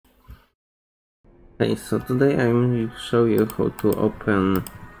Okay, so today I will show you how to open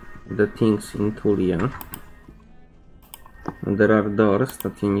the things in Tulla. There are doors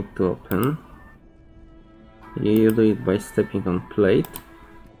that you need to open. You do it by stepping on plate.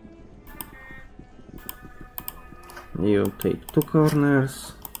 You take two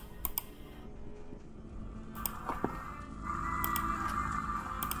corners.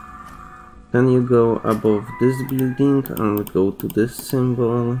 Then you go above this building and go to this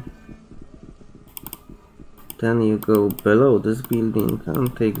symbol. Then you go below this building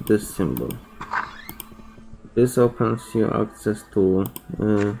and take this symbol. This opens you access to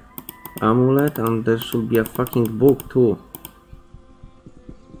Amulet, and there should be a fucking book too.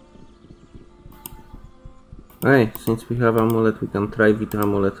 Hey, since we have Amulet, we can try with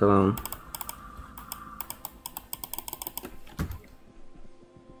Amulet alone.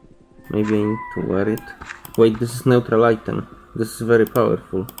 Maybe I need to wear it. Wait, this is neutral item. This is very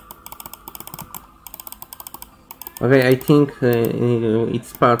powerful. Okay, I think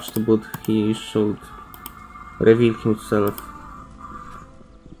it's patched, but he should reveal himself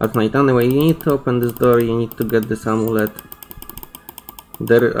at night. Anyway, you need to open this door, you need to get this amulet.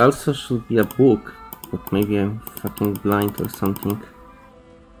 There also should be a book, but maybe I'm fucking blind or something.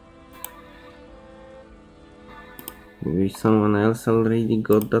 Maybe someone else already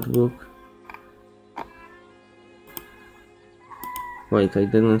got that book. Wait, I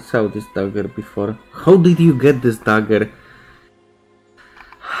didn't saw this dagger before. How did you get this dagger?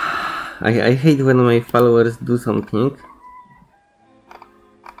 I hate when my followers do something.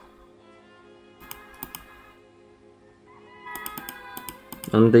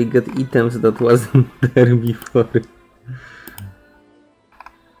 And they get items that wasn't there before.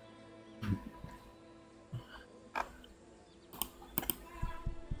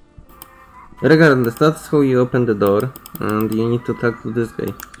 Regardless, that's how you open the door, and you need to talk to this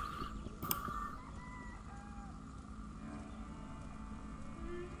guy.